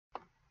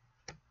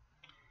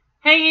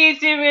Hey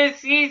YouTube, it's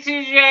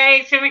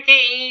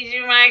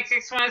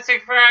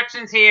DJMike626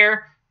 Productions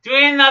here,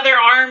 doing another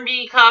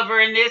R&B cover,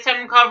 and this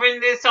time I'm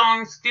covering this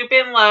song,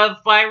 Stupid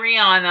Love by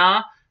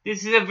Rihanna.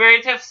 This is a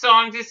very tough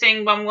song to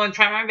sing, but I'm going to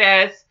try my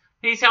best.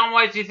 Please tell me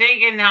what you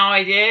think and how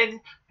I did.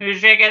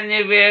 Check out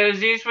new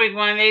videos each week,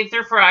 Monday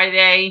through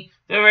Friday.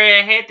 Don't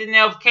forget to hit the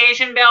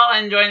notification bell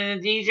and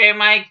join the DJ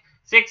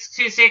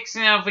Mike626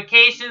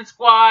 notification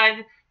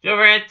squad. Don't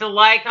forget to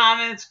like,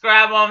 comment,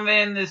 subscribe on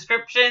in the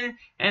description,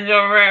 and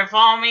don't forget to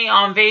follow me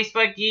on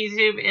Facebook,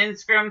 YouTube,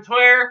 Instagram,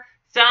 Twitter,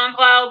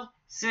 SoundCloud,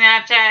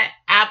 Snapchat,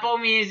 Apple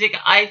Music,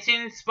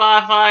 iTunes,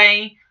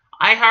 Spotify,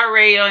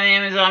 iHeartRadio, and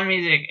Amazon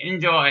Music.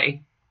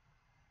 Enjoy.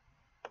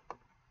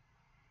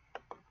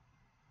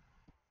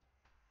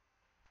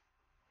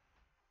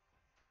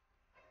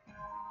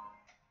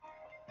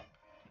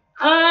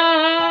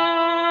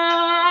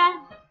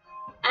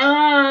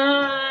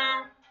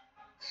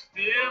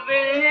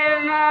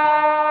 Stupid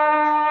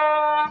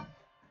love.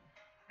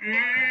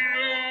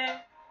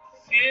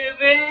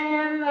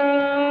 Stupid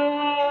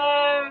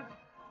love.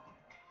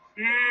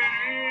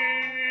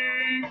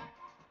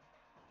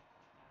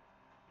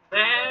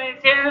 Let me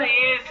tell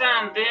you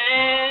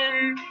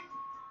something.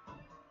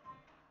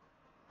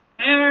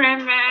 Never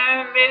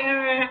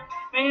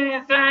been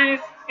as I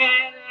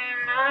can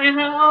in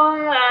my whole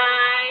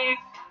life.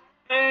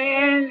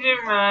 And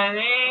you're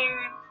running.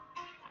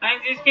 I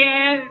just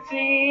can't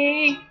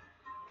see.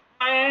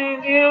 I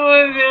do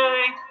it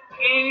really.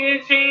 Give you a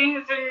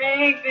chance to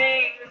make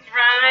things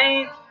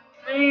right.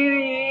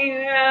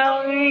 Maybe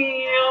help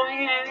me,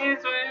 and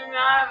this was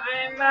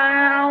nothing but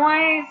a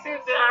waste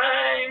of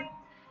time.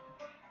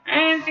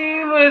 And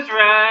she was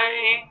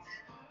right.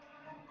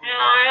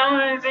 And I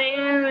always see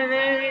you in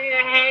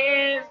your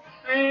hands.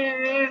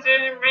 And this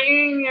is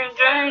bring you're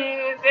trying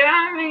to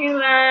tell me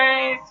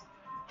lies.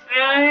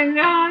 I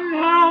don't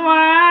know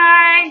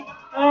why.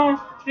 Oh,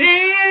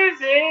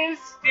 this is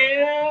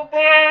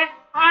stupid.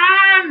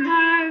 I'm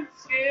not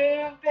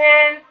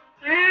stupid.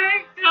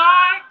 They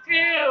talk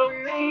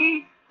to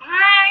me.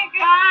 I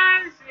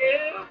got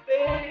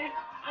stupid.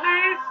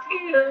 I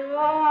still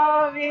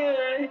love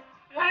you.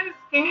 I just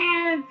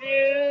can't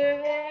do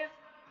this.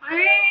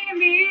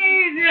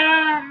 Maybe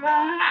down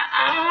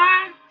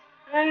my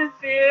I'm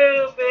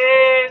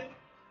stupid.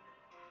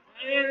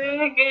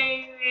 And I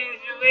can't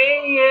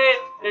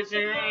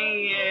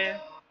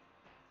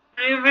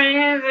my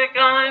friends are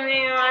calling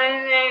me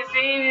when they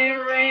see me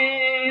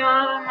ring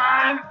on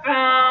my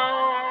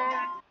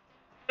phone.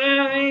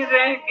 Please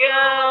let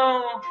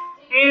go,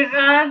 he's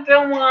not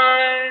the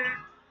one.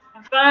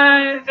 I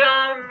find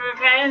some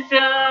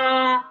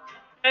potential.